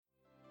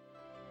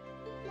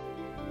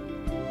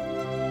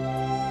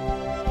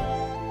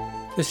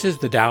This is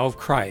the Tao of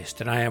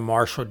Christ, and I am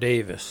Marshall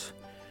Davis.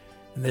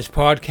 In this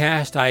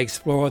podcast, I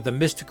explore the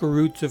mystical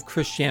roots of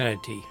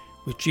Christianity,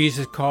 which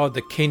Jesus called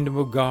the Kingdom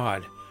of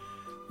God,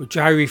 which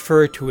I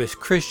refer to as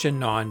Christian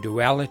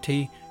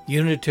non-duality,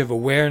 unitive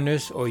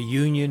awareness, or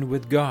union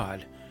with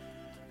God.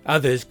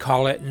 Others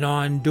call it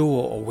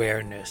non-dual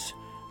awareness,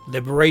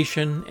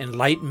 liberation,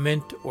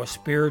 enlightenment, or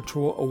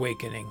spiritual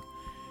awakening.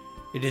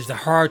 It is the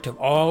heart of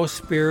all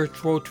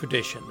spiritual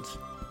traditions.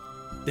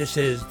 This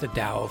is the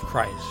Tao of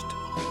Christ.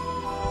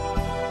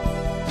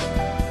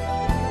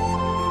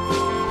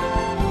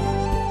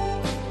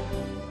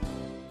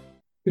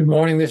 Good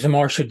morning, this is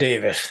Marshall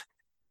Davis.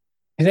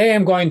 Today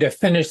I'm going to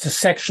finish the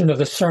section of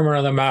the Sermon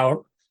on the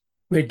Mount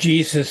where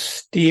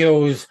Jesus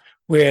deals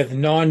with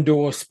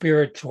non-dual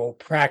spiritual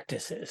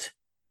practices.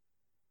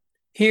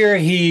 Here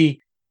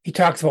he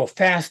talks about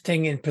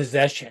fasting and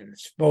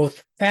possessions.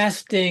 Both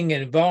fasting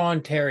and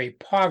voluntary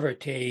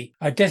poverty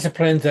are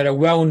disciplines that are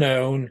well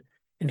known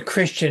in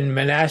Christian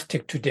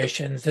monastic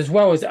traditions as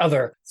well as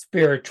other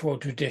spiritual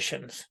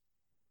traditions.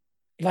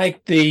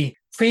 Like the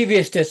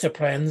previous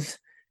disciplines,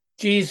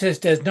 Jesus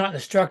does not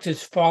instruct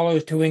his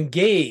followers to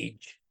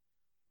engage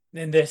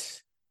in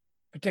this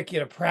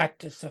particular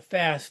practice of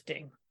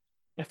fasting.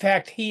 In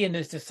fact, he and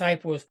his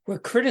disciples were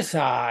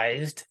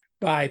criticized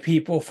by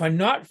people for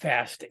not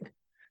fasting.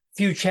 A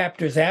few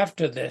chapters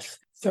after this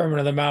Sermon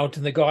on the Mount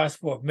in the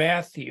Gospel of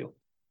Matthew,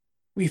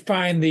 we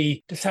find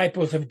the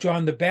disciples of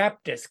John the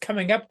Baptist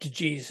coming up to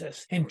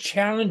Jesus and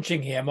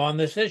challenging him on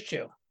this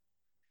issue.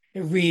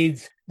 It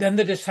reads, "Then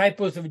the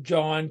disciples of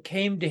John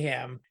came to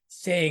him,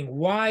 saying,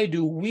 'Why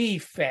do we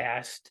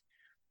fast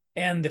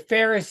and the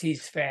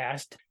Pharisees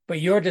fast,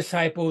 but your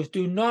disciples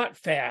do not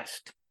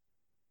fast?'"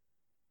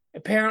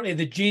 Apparently,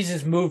 the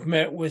Jesus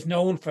movement was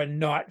known for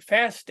not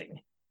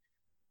fasting.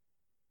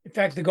 In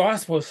fact, the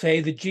Gospels say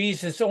that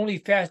Jesus only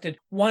fasted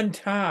one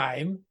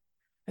time,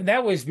 and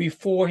that was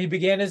before he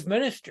began his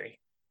ministry.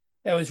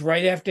 That was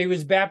right after he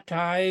was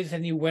baptized,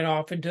 and he went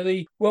off into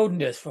the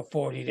wilderness for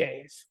 40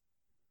 days.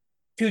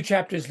 2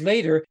 chapters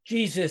later,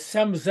 Jesus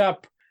sums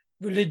up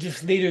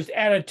religious leaders'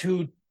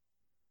 attitude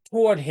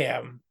toward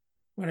him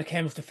when it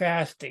comes to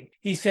fasting.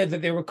 He said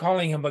that they were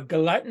calling him a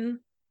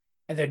glutton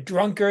and a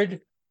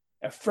drunkard,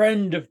 a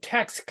friend of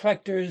tax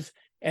collectors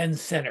and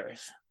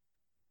sinners.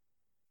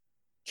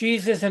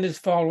 Jesus and his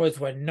followers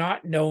were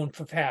not known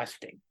for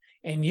fasting,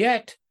 and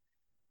yet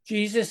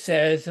Jesus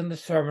says in the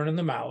Sermon on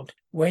the Mount,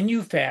 when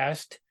you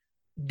fast,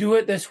 do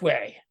it this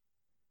way.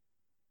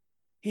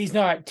 He's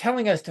not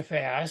telling us to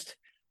fast,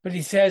 but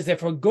he says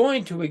if we're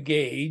going to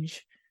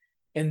engage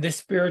in this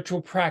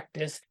spiritual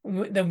practice,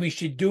 then we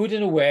should do it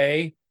in a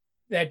way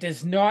that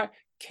does not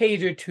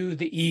cater to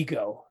the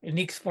ego. And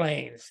he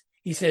explains,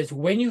 he says,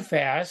 when you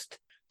fast,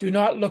 do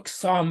not look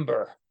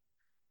somber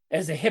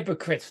as the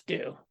hypocrites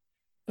do,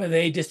 for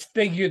they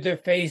disfigure their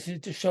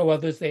faces to show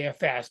others they are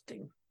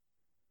fasting.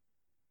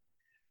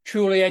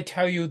 Truly, I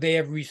tell you, they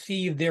have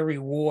received their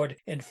reward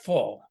in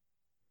full.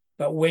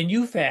 But when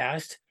you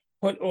fast,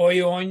 put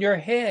oil on your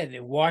head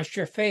and wash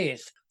your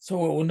face,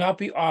 so it will not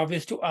be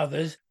obvious to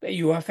others that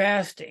you are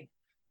fasting.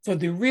 So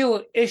the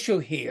real issue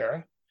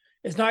here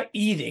is not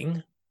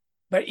eating,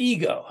 but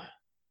ego.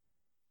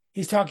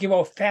 He's talking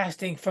about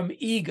fasting from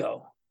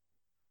ego.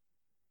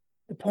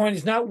 The point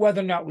is not whether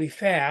or not we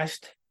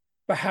fast,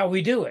 but how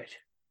we do it.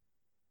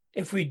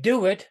 If we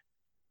do it,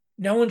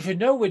 no one should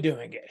know we're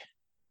doing it.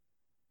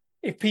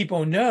 If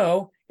people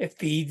know, it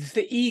feeds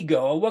the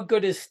ego. What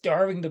good is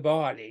starving the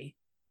body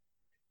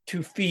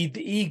to feed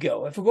the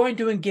ego? If we're going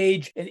to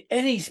engage in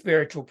any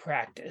spiritual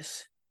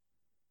practice,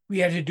 we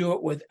have to do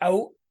it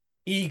without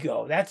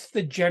ego. That's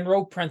the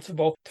general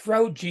principle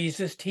throughout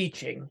Jesus'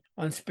 teaching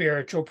on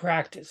spiritual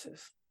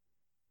practices.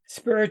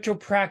 Spiritual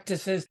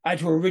practices are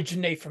to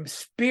originate from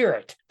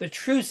spirit, the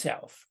true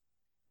self,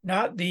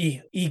 not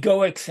the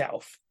egoic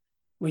self,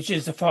 which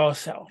is the false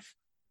self.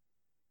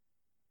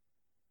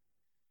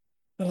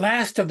 The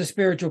last of the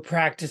spiritual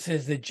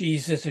practices that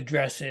Jesus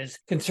addresses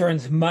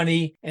concerns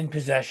money and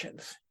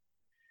possessions.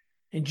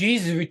 And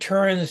Jesus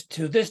returns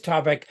to this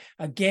topic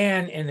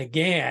again and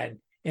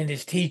again in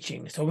his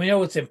teaching, so we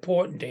know it's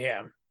important to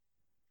him.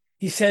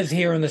 He says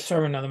here in the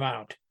Sermon on the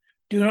Mount,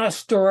 do not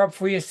store up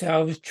for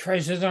yourselves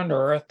treasures on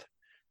earth,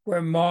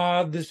 where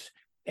moths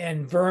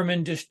and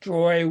vermin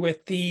destroy, where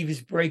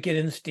thieves break in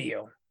and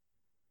steal.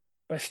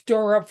 But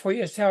store up for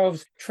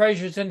yourselves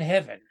treasures in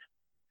heaven,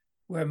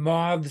 where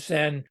moths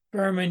and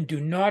vermin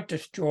do not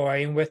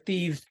destroy, and where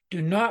thieves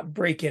do not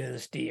break in and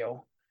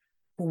steal.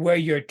 For where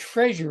your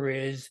treasure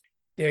is,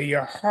 there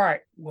your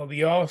heart will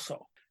be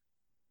also.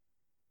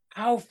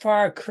 How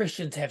far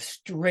Christians have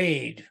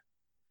strayed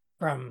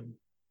from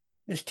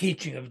this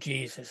teaching of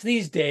Jesus.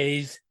 These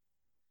days,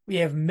 we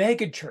have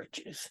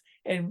megachurches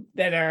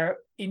that are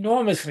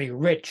enormously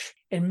rich,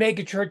 and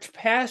megachurch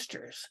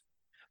pastors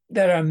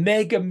that are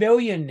mega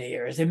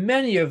millionaires, and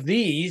many of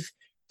these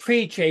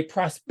preach a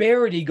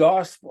prosperity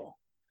gospel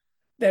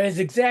that is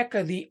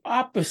exactly the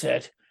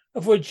opposite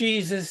of what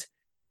Jesus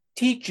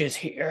teaches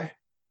here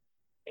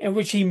and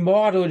which he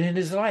modeled in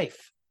his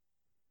life.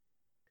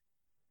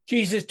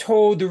 Jesus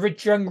told the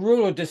rich young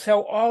ruler to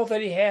sell all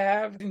that he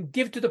had and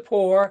give to the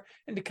poor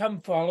and to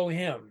come follow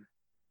him.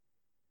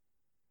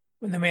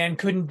 When the man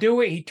couldn't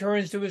do it, he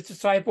turns to his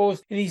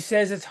disciples and he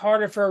says it's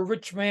harder for a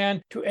rich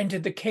man to enter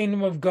the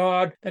kingdom of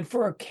God than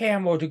for a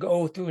camel to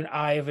go through an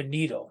eye of a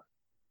needle.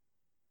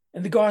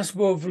 In the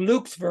Gospel of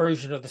Luke's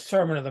version of the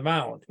Sermon on the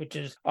Mount, which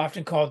is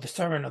often called the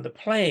Sermon on the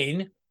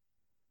Plain,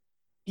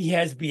 he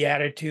has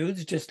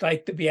Beatitudes, just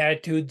like the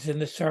Beatitudes in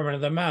the Sermon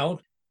on the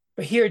Mount.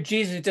 But here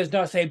Jesus does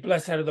not say,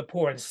 blessed are the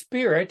poor in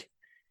spirit.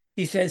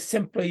 He says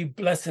simply,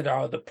 blessed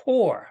are the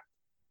poor.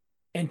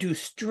 And to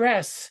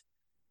stress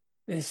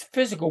this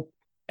physical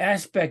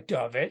aspect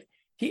of it,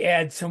 he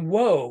adds some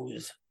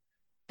woes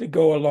to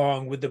go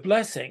along with the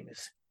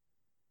blessings.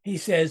 He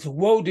says,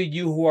 woe to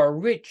you who are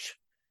rich,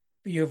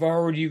 for you have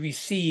already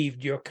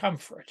received your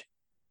comfort.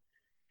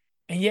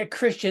 And yet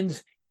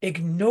Christians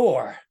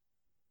ignore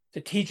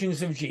the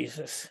teachings of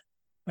Jesus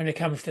when it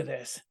comes to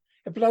this.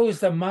 It blows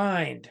the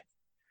mind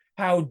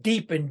how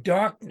deep in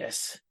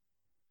darkness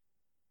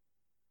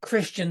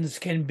Christians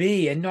can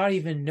be and not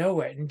even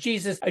know it. And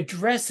Jesus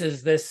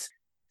addresses this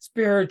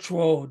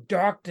spiritual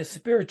darkness,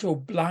 spiritual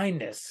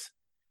blindness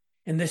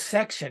in this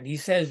section. He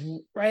says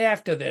right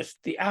after this,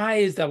 the eye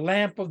is the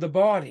lamp of the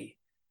body.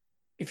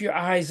 If your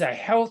eyes are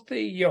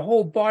healthy, your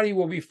whole body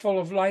will be full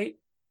of light.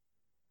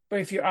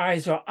 But if your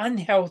eyes are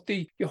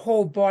unhealthy, your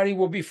whole body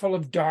will be full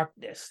of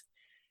darkness.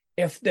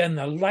 If then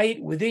the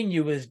light within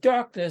you is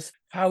darkness,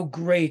 how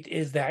great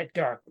is that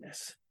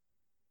darkness?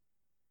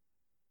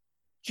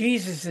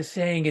 Jesus is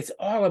saying it's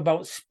all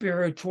about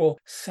spiritual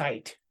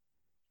sight.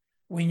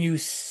 When you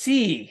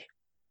see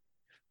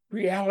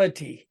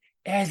reality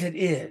as it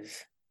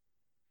is,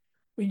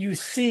 when you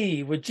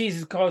see what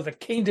Jesus calls the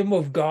kingdom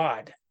of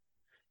God,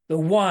 the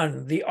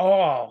one, the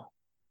all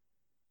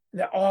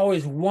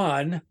is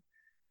one,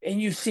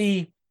 and you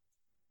see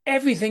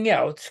everything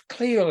else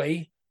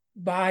clearly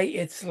by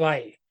its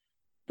light.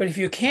 But if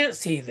you can't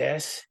see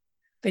this,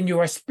 then you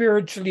are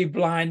spiritually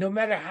blind, no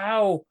matter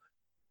how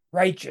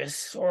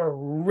righteous or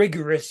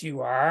rigorous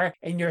you are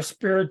in your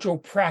spiritual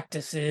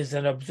practices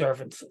and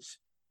observances.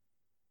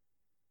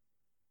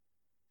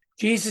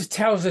 Jesus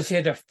tells us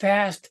here to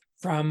fast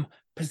from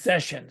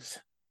possessions.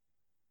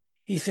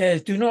 He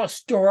says, do not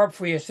store up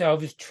for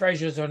yourselves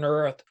treasures on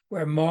earth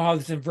where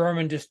moths and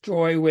vermin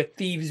destroy, where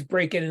thieves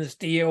break in and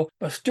steal,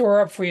 but store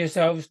up for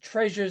yourselves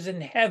treasures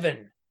in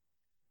heaven.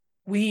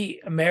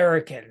 We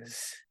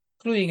Americans,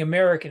 including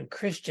American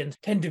Christians,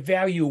 tend to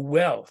value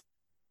wealth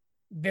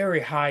very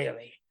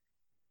highly.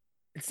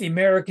 It's the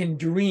American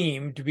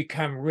dream to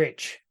become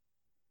rich.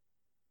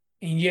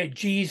 And yet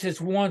Jesus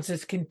warns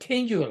us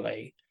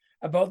continually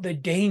about the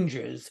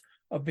dangers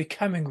of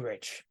becoming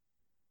rich.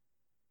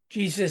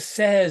 Jesus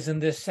says in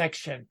this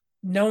section,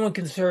 no one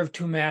can serve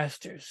two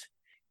masters.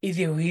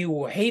 Either he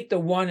will hate the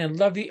one and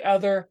love the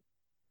other,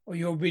 or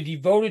you'll be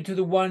devoted to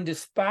the one,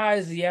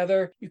 despise the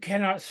other. You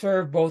cannot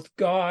serve both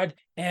God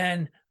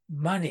and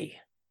money.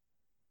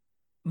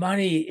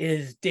 Money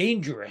is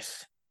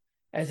dangerous,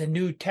 as the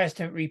New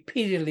Testament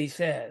repeatedly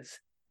says,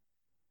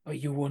 but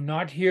you will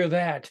not hear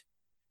that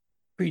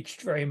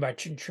preached very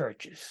much in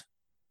churches.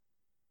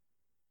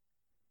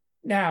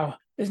 Now,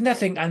 there's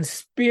nothing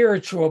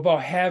unspiritual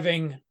about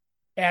having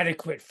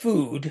adequate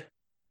food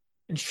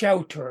and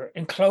shelter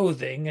and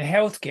clothing and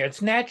healthcare.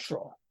 It's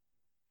natural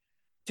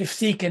to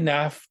seek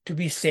enough to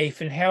be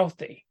safe and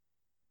healthy.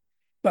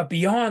 But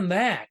beyond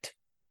that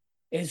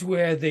is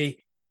where the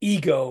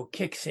ego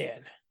kicks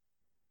in.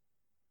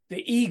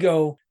 The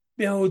ego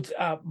builds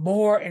up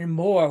more and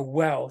more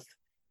wealth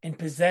and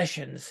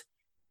possessions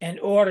in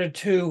order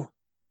to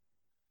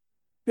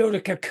build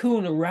a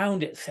cocoon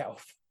around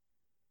itself.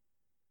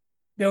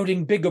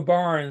 Building bigger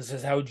barns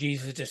is how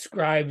Jesus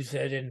describes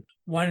it in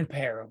one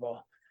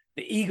parable.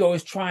 The ego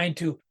is trying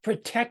to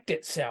protect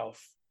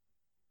itself.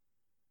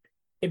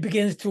 It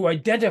begins to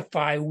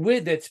identify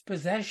with its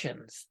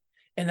possessions,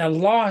 and a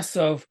loss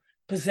of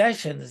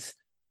possessions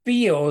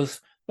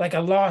feels like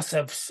a loss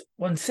of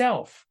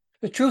oneself.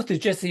 The truth is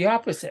just the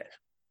opposite.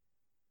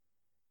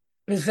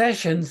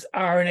 Possessions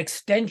are an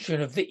extension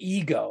of the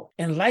ego,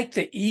 and like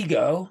the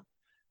ego,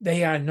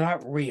 they are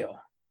not real.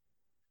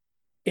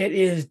 It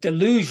is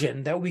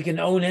delusion that we can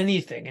own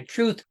anything. In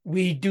truth,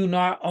 we do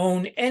not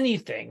own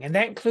anything, and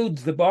that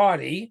includes the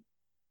body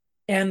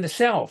and the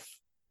self.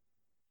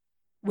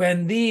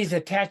 When these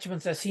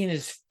attachments are seen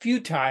as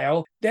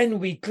futile, then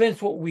we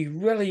glimpse what we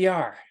really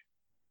are.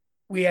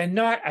 We are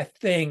not a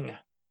thing,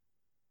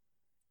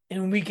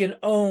 and we can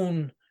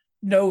own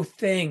no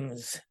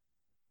things.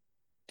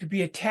 To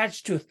be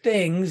attached to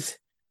things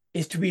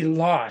is to be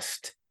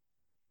lost.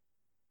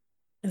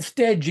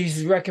 Instead,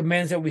 Jesus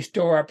recommends that we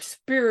store up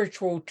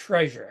spiritual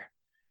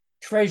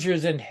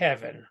treasures in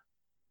heaven.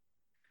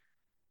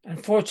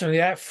 Unfortunately,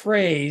 that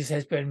phrase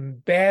has been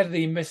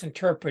badly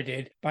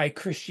misinterpreted by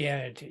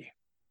Christianity.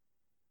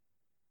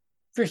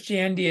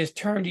 Christianity has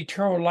turned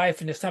eternal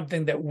life into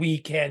something that we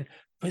can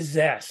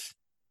possess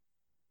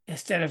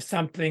instead of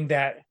something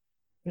that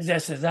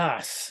possesses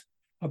us,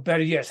 or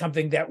better yet,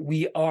 something that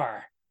we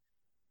are.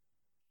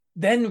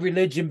 then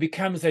religion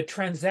becomes a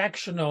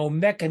transactional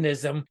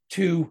mechanism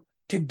to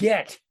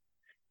get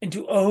and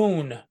to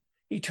own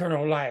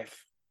eternal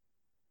life.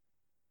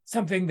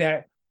 Something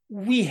that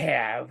we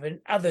have and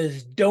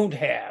others don't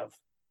have.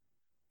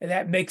 And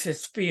that makes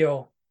us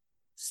feel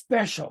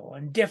special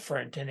and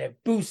different, and it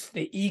boosts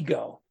the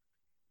ego.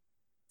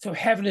 So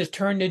heaven is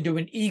turned into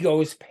an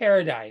ego's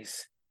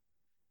paradise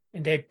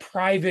and a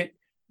private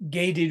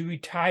gated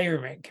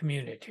retirement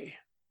community.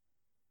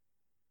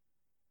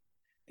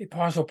 The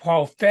Apostle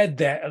Paul fed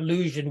that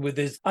illusion with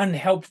his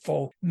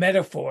unhelpful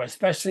metaphor,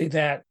 especially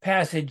that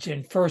passage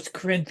in 1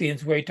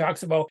 Corinthians where he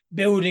talks about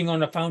building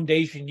on a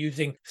foundation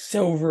using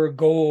silver,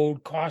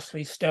 gold,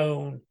 costly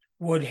stone,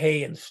 wood,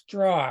 hay, and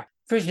straw.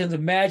 Christians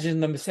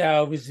imagine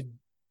themselves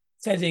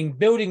sending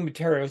building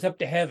materials up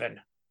to heaven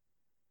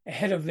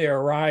ahead of their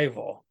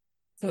arrival,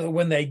 so that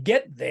when they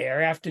get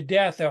there after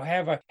death, they'll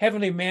have a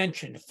heavenly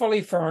mansion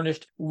fully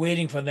furnished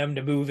waiting for them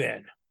to move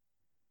in.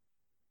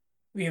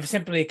 We have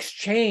simply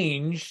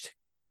exchanged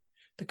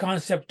the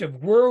concept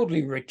of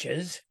worldly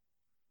riches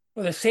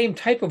for the same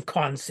type of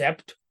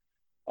concept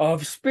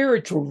of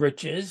spiritual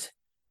riches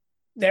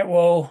that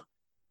will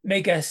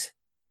make us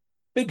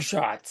big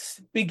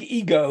shots, big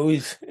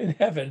egos in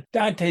heaven.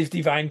 Dante's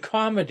Divine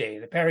Comedy,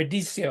 the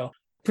Paradiso,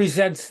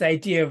 presents the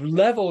idea of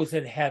levels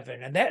in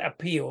heaven, and that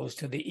appeals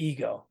to the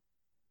ego.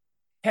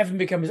 Heaven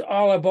becomes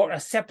all about a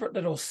separate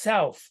little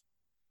self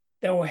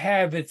that will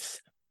have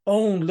its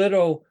own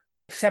little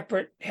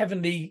separate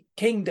heavenly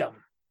kingdom.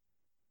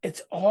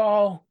 It's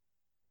all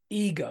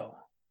ego.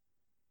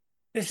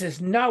 This is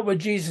not what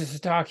Jesus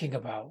is talking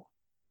about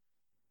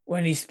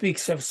when he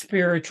speaks of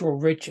spiritual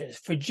riches.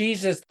 For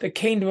Jesus, the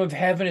kingdom of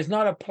heaven is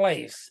not a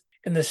place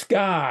in the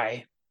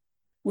sky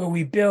where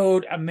we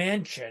build a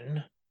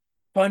mansion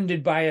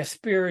funded by a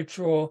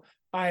spiritual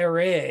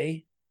IRA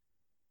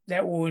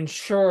that will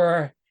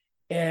ensure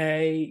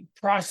a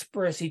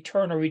prosperous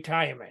eternal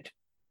retirement.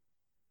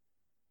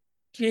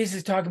 Jesus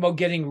is talking about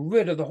getting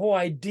rid of the whole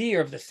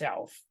idea of the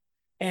self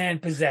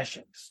and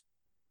possessions.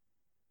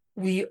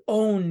 We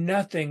own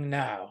nothing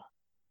now.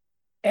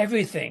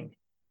 Everything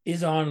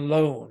is on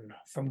loan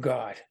from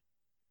God.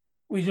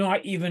 We do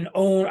not even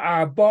own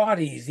our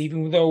bodies,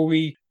 even though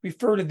we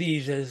refer to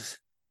these as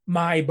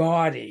my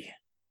body.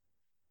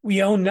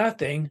 We own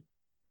nothing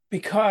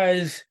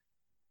because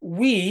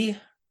we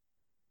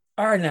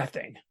are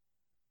nothing.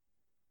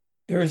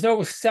 There is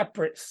no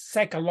separate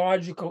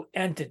psychological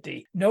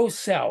entity, no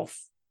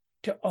self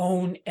to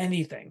own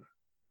anything.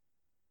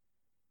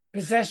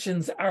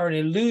 Possessions are an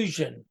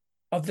illusion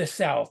of the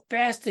self.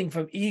 Fasting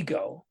from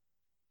ego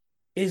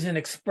is an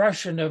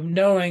expression of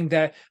knowing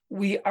that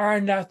we are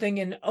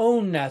nothing and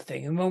own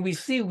nothing. And when we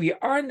see we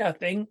are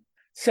nothing,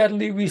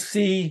 suddenly we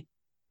see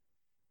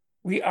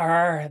we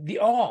are the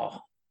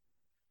all.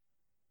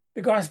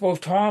 The Gospel of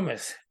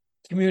Thomas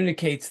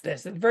communicates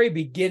this. At the very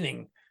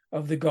beginning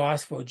of the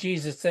Gospel,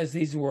 Jesus says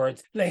these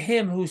words, "Let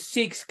him who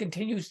seeks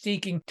continue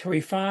seeking till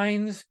he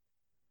finds.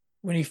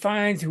 When he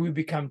finds, he will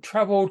become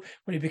troubled.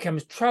 When he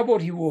becomes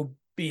troubled, he will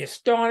be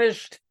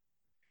astonished,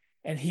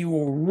 and he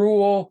will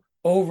rule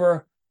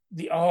over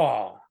the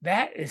all."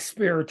 That is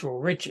spiritual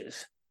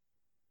riches.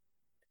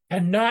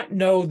 And not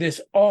know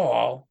this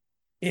all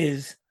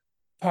is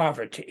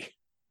poverty.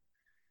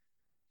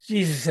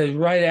 Jesus says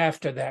right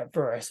after that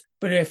verse,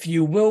 "But if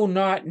you will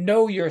not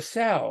know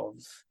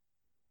yourselves,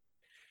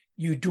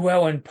 you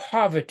dwell in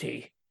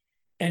poverty,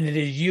 and it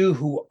is you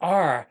who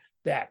are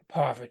that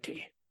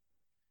poverty."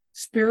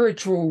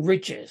 Spiritual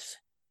riches,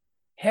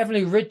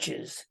 heavenly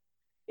riches,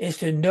 is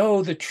to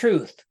know the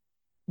truth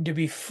and to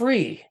be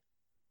free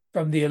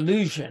from the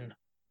illusion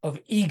of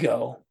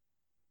ego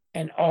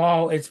and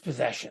all its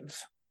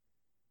possessions.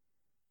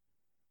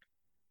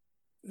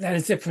 That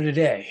is it for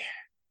today.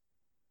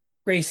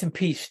 Grace and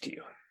peace to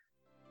you.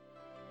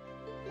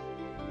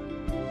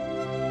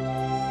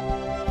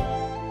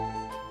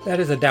 That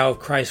is the Tao of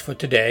Christ for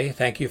today.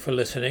 Thank you for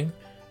listening.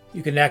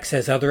 You can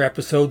access other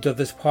episodes of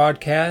this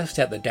podcast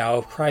at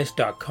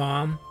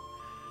thedaoofchrist.com.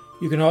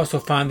 You can also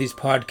find these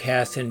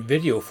podcasts in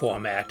video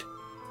format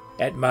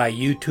at my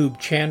YouTube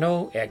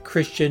channel at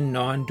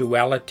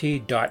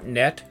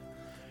christiannonduality.net.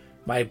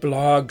 My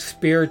blog,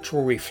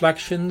 Spiritual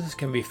Reflections,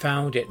 can be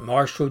found at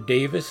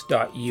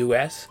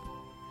marshalldavis.us.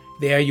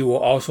 There you will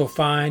also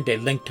find a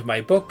link to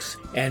my books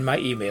and my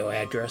email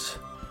address.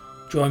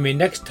 Join me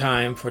next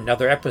time for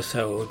another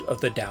episode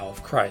of the Tao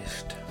of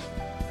Christ.